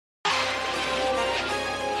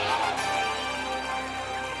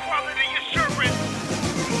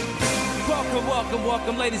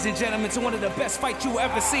Welcome, ladies and gentlemen, to one of the best fights you will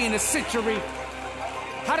ever see in a century.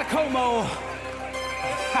 P.O.L.O.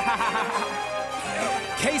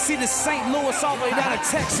 KC to St. Louis, all the way down to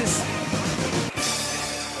Texas.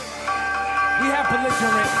 We have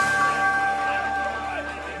Belligerent.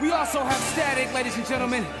 We also have Static, ladies and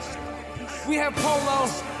gentlemen. We have P.O.L.O.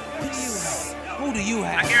 Who do you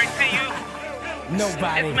have? I guarantee you.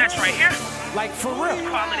 Nobody. This match right here. Like, for real.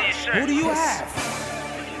 Quality assurance. Who do you have?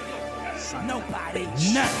 Nobody.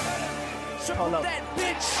 None. P.O.L.O. That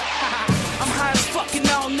bitch. I'm high as fuck and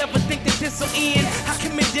I'll never think that this'll end. I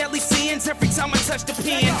commit deadly sins every time I touch the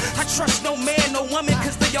pen. I trust no man, no woman,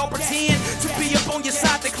 cause they all pretend to be up on your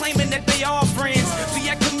side. They're claiming that they are friends. Be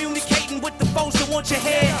at communicating with the foes that want your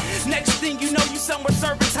head. Next thing you know, you somewhere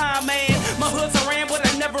serving time, man. My hoods I ran, but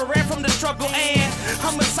I never ran from the struggle. And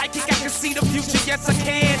I'm a psychic, I can see the future, yes I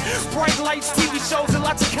can. Bright lights, TV shows, and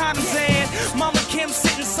lots of condoms. And Mama Kim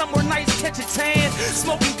sitting somewhere nice, catch a tan.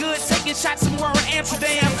 Smoking good, taking shots somewhere in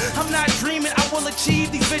Amsterdam. I'm not dreaming, I will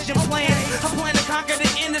achieve these vision plans. I plan to conquer the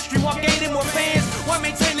industry while gaining more fans, while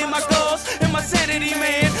maintaining my goals and my sanity,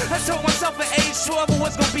 man. I told myself at age 12 I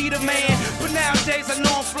was gonna be the man, but nowadays I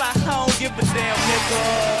know I'm fly, I don't give a damn, nigga.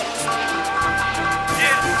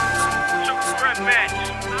 Yeah, triple threat match.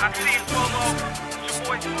 I see you, P.O.L.O. It's your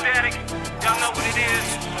boy Static. Y'all know what it is.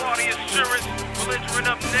 Quality assurance. Belligerent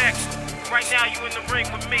up next. Right now you in the ring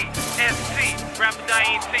with me, SC. Rapid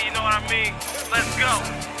INT, you know what I mean? Let's go.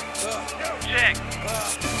 Check.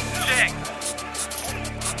 Check.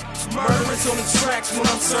 Murderers on the tracks when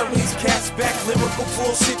I'm serving these cats back. Lyrical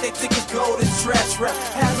bullshit, they think it's gold, it's trash rap.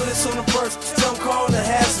 Hazardous on the verse, some call it a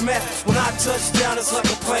hazmat. When I touch down, it's like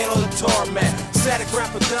a plane on the tarmac. Static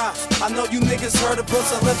rapper die, I know you niggas heard of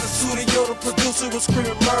us. I left the studio, the producer was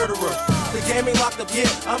screaming murderer. The game ain't locked up yet,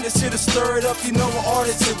 I'm just here to stir it up. You know what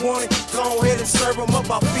artists that want it, go ahead and serve them up.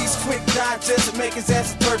 I'll feast quick, digest, and make his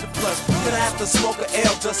ass a third to flush. Then I have to smoke a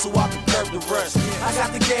L just so I can curb the rush. I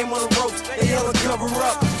got the game on the ropes, they yell and cover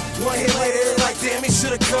up. One hit later, they're like, damn, he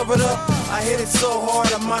should've covered up. I hit it so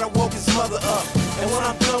hard, I might have woke his mother up. And when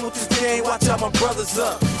I'm done with this game, watch out my brothers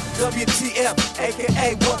up. WTF,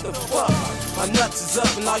 aka what the fuck? My nuts is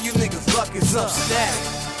up and all you niggas luck is up. Static,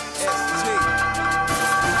 ST.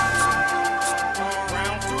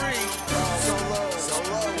 Round 3. Solo.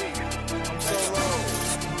 I'm solo.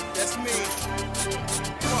 That's me.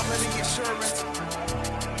 Quality assurance.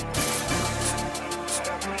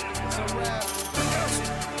 It's a rap.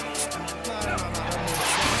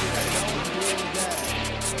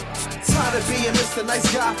 Tired of being Mr.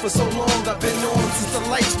 Nice Guy for so long. I've been on since the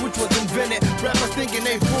lights which was invented. Rappers thinking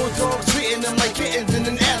they bulldogs, treating them like kittens in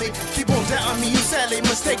an alley. Keep on doubting me, you sadly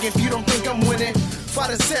mistaken if you don't think I'm winning. By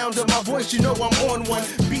the sound of my voice, you know I'm on one.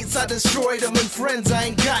 Beats I destroyed them, and friends I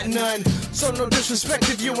ain't got none. So no disrespect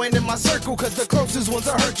if you ain't in my circle, cause the closest ones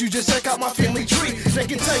I hurt you. Just check out my family tree. They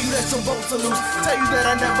can tell you that some votes are loose, tell you that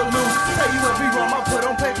I never lose, tell you every rhyme I put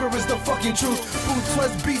on paper is the fucking truth. Booth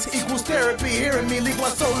plus beats equals therapy. Hearing me leak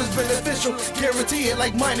my soul is beneficial. Guarantee it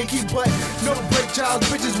like mine and keep butt. No break jobs,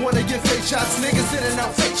 bitches wanna get fake shots. Niggas sending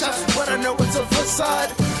out fake shots, but I know it's a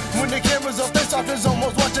facade. When the camera's up, this off is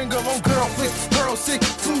almost watching girl on girl flick. Girl sick,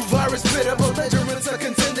 flu virus, bitter, belligerent's a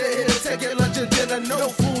contender. Here to take it lunch and dinner. No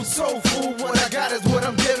food, soul food. What I got is what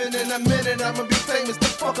I'm giving. In a minute, I'ma be famous. The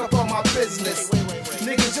fuck up on my business.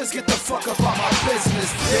 Niggas just get the fuck up on my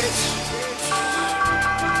business, bitch.